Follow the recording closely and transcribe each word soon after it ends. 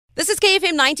This is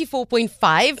KFM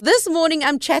 94.5. This morning,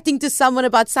 I'm chatting to someone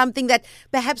about something that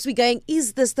perhaps we're going,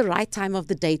 is this the right time of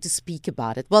the day to speak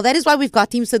about it? Well, that is why we've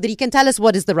got him, so that he can tell us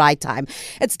what is the right time.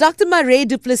 It's Dr. Maree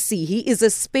du Plessis. He is a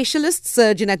specialist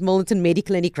surgeon at Milnerton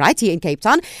Medical Clinic right here in Cape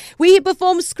Town, where he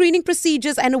performs screening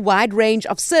procedures and a wide range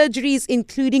of surgeries,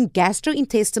 including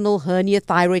gastrointestinal hernia,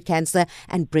 thyroid cancer,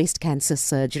 and breast cancer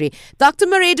surgery. Dr.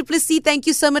 Maree du Plessis, thank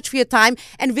you so much for your time.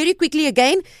 And very quickly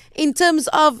again, in terms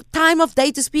of time of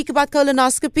day to speak about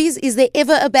colonoscopies, is there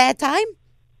ever a bad time?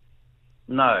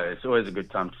 No, it's always a good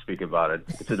time to speak about it.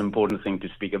 It's an important thing to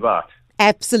speak about.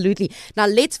 Absolutely. Now,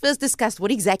 let's first discuss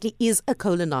what exactly is a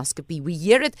colonoscopy. We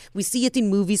hear it, we see it in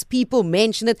movies, people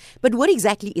mention it, but what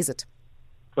exactly is it?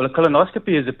 Well, a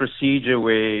colonoscopy is a procedure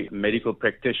where medical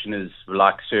practitioners,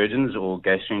 like surgeons or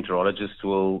gastroenterologists,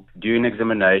 will do an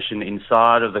examination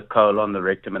inside of the colon, the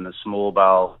rectum, and the small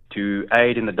bowel to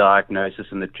aid in the diagnosis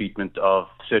and the treatment of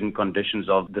certain conditions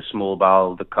of the small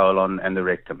bowel, the colon, and the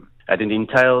rectum. And it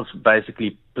entails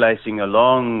basically placing a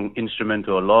long instrument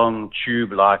or a long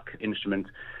tube-like instrument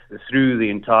through the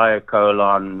entire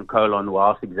colon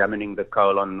whilst examining the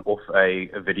colon off a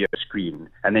video screen.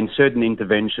 And then certain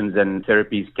interventions and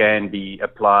therapies can be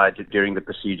applied during the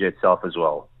procedure itself as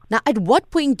well. Now, at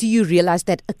what point do you realize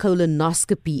that a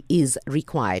colonoscopy is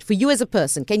required? For you as a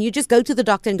person, can you just go to the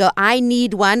doctor and go, I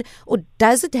need one? Or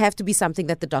does it have to be something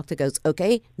that the doctor goes,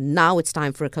 okay, now it's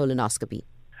time for a colonoscopy?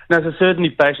 Now, so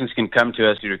certainly patients can come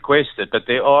to us to request it, but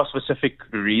there are specific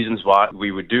reasons why we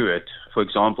would do it. For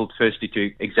example, firstly,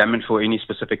 to examine for any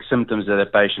specific symptoms that a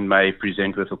patient may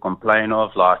present with or complain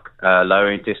of, like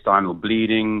lower intestinal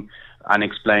bleeding,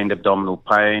 unexplained abdominal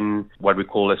pain, what we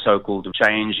call a so-called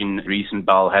change in recent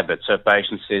bowel habits. So a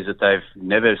patient says that they've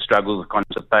never struggled with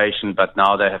constipation, but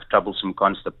now they have troublesome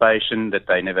constipation that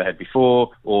they never had before,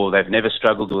 or they've never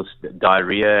struggled with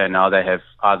diarrhea, and now they have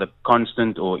either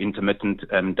constant or intermittent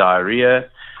diarrhea.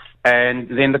 And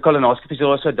then the colonoscopies are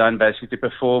also done basically to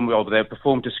perform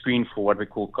to screen for what we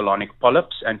call colonic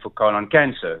polyps and for colon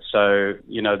cancer. So,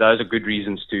 those are good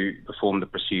reasons to perform the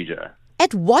procedure.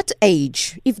 At what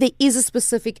age, if there is a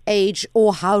specific age,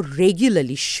 or how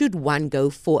regularly should one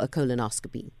go for a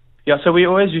colonoscopy? Yeah, so we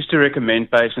always used to recommend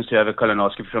patients to have a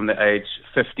colonoscopy from the age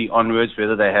 50 onwards,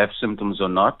 whether they have symptoms or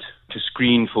not, to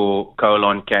screen for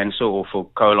colon cancer or for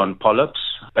colon polyps.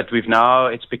 But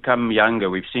it's become younger.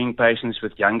 We've seen patients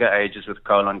with younger ages with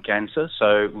colon cancer.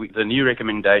 So the new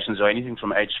recommendations are anything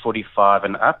from age 45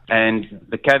 and up. And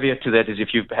the caveat to that is if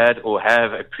you've had or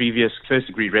have a previous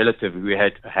first-degree relative who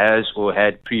has or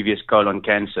had previous colon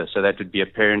cancer, so that would be a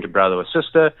parent, a brother or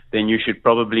sister, then you should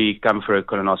probably come for a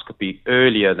colonoscopy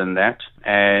earlier than that.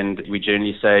 And we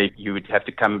generally say you would have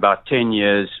to come about 10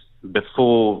 years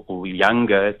before or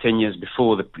younger, 10 years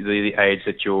before the age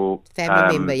that your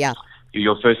family member,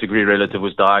 your first-degree relative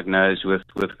was diagnosed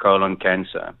with colon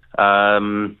cancer.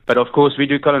 But of course, we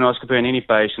do colonoscopy on any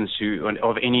patients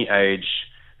of any age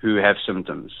who have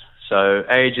symptoms. So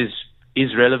age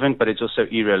is relevant, but it's also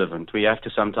irrelevant. We have to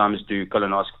sometimes do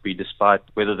colonoscopy despite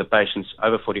whether the patient's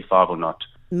over 45 or not.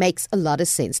 Makes a lot of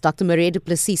sense. Dr. Maree du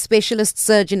Plessis, specialist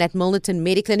surgeon at Milnerton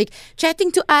Medical Clinic,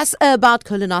 chatting to us about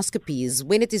colonoscopies,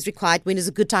 when it is required, when is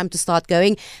a good time to start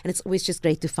going. And it's always just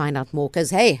great to find out more because,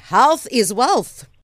 hey, health is wealth.